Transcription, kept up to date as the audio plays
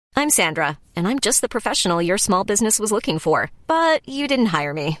I'm Sandra, and I'm just the professional your small business was looking for. But you didn't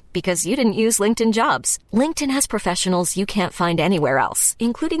hire me because you didn't use LinkedIn Jobs. LinkedIn has professionals you can't find anywhere else,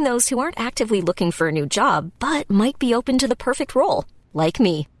 including those who aren't actively looking for a new job, but might be open to the perfect role, like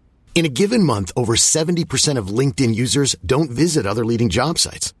me. In a given month, over 70% of LinkedIn users don't visit other leading job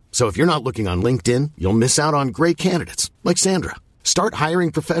sites. So if you're not looking on LinkedIn, you'll miss out on great candidates like Sandra. Start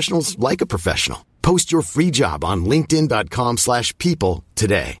hiring professionals like a professional. Post your free job on linkedin.com/people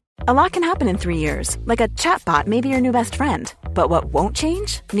today. A lot can happen in 3 years, like a chatbot may be your new best friend. But what won't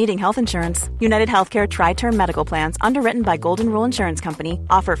change? Needing health insurance. United Healthcare Tri-Term Medical Plans, underwritten by Golden Rule Insurance Company,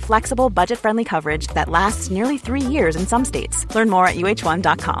 offer flexible, budget-friendly coverage that lasts nearly 3 years in some states. Learn more at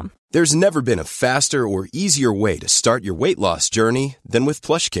uh1.com. There's never been a faster or easier way to start your weight loss journey than with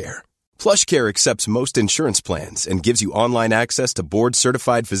PlushCare. PlushCare accepts most insurance plans and gives you online access to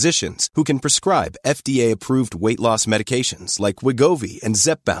board-certified physicians who can prescribe FDA-approved weight loss medications like Wegovy and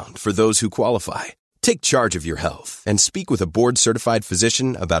Zepbound for those who qualify. Take charge of your health and speak with a board-certified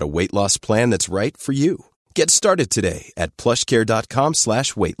physician about a weight loss plan that's right for you. Get started today at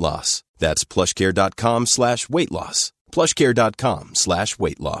plushcare.com/weight-loss. That's plushcare.com/weight-loss.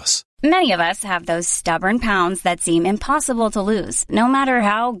 plushcare.com/weight-loss. Many of us have those stubborn pounds that seem impossible to lose, no matter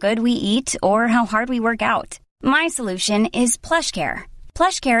how good we eat or how hard we work out. My solution is PlushCare.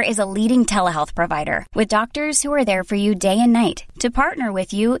 PlushCare is a leading telehealth provider with doctors who are there for you day and night to partner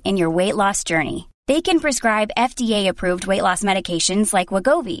with you in your weight loss journey. They can prescribe FDA-approved weight loss medications like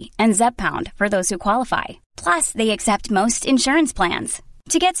Wegovy and Zepbound for those who qualify. Plus, they accept most insurance plans.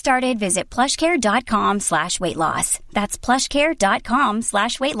 To get started, visit plushcare.com/weight-loss. That's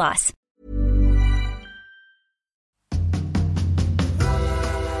plushcare.com/weight-loss.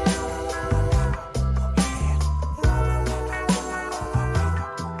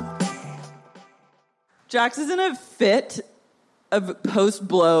 Jax is in a fit of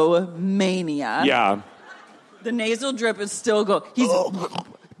post-blow mania. Yeah. The nasal drip is still going. He's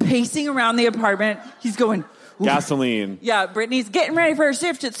pacing around the apartment. He's going... Gasoline. Yeah, Brittany's getting ready for her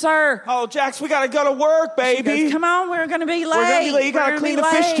shift at Sir. Oh, Jax, we gotta go to work, baby. She goes, come on, we're gonna be late. We're gonna be late. You gotta clean the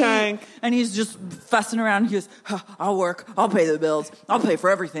fish tank. And he's just fussing around. He goes, I'll work. I'll pay the bills. I'll pay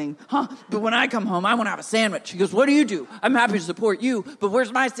for everything. But when I come home, I want to have a sandwich. He goes, what do you do? I'm happy to support you, but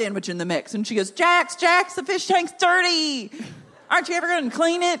where's my sandwich in the mix? And she goes, Jax, the fish tank's dirty. Aren't you ever going to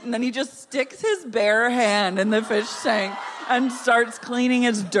clean it? And then he just sticks his bare hand in the fish tank and starts cleaning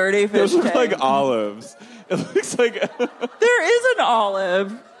his dirty fish tank. Those look like olives. It looks like... There is an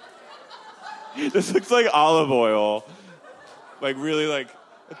olive. This looks like olive oil. Like, really, like,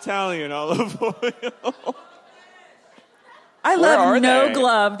 Italian olive oil. I love No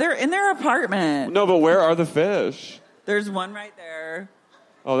Glove. They're in their apartment. No, but where are the fish? There's one right there.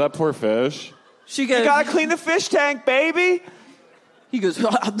 Oh, that poor fish. She goes... You gotta clean the fish tank, baby! He goes,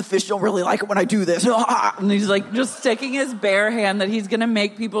 the fish don't really like it when I do this. And he's, like, just sticking his bare hand that he's gonna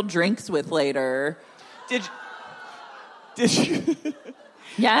make people drinks with later. Did you?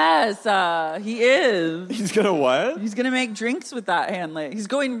 Yes, he is. He's gonna what? He's gonna make drinks with that hand. He's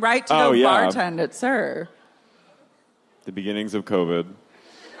going right to go bartend at Sir. The beginnings of COVID.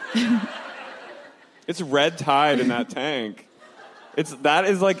 It's red tide in that tank. That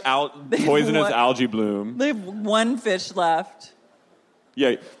is like poisonous algae bloom. They have one fish left.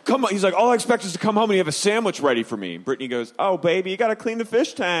 Yeah, come on. He's like, all I expect is to come home and you have a sandwich ready for me. Brittany goes, oh, baby, you got to clean the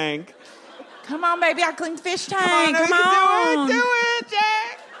fish tank. Come on, baby, I cleaned the fish tank. Come on. Do it,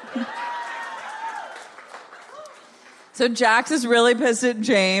 Jack. So Jax is really pissed at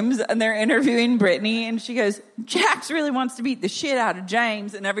James, and they're interviewing Brittany, and she goes, Jax really wants to beat the shit out of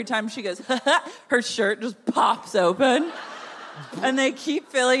James. And every time she goes, her shirt just pops open. And they keep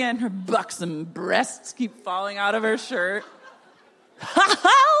filling in her buxom breasts keep falling out of her shirt.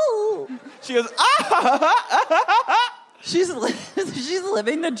 She goes, She's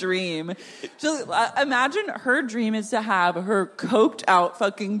living the dream. Imagine her dream is to have her coked out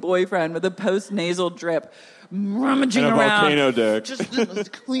fucking boyfriend with a post nasal drip rummaging and a around. Volcano dick.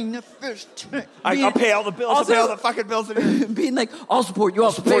 Just clean the fish tank. I'll pay all the bills. I'll pay all the fucking bills. Being like, I'll support you.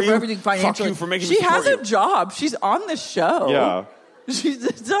 I'll pay for everything financially. Fuck you for making me support She has a job. She's on the show. Yeah.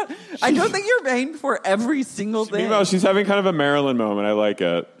 I don't think you're paying for every single thing. Meanwhile, she's having kind of a Marilyn moment. I like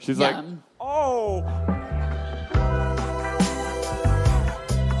it. She's like, oh.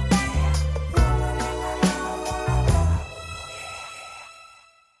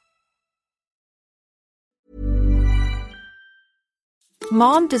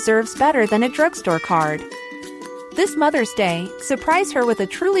 Mom deserves better than a drugstore card. This Mother's Day, surprise her with a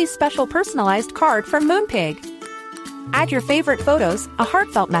truly special personalized card from Moonpig. Add your favorite photos, a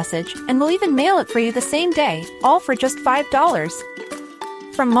heartfelt message, and we'll even mail it for you the same day, all for just $5.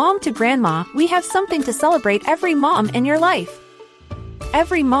 From mom to grandma, we have something to celebrate every mom in your life.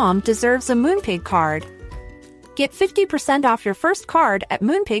 Every mom deserves a Moonpig card. Get 50% off your first card at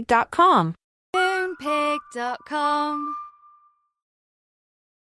moonpig.com. Moonpig.com.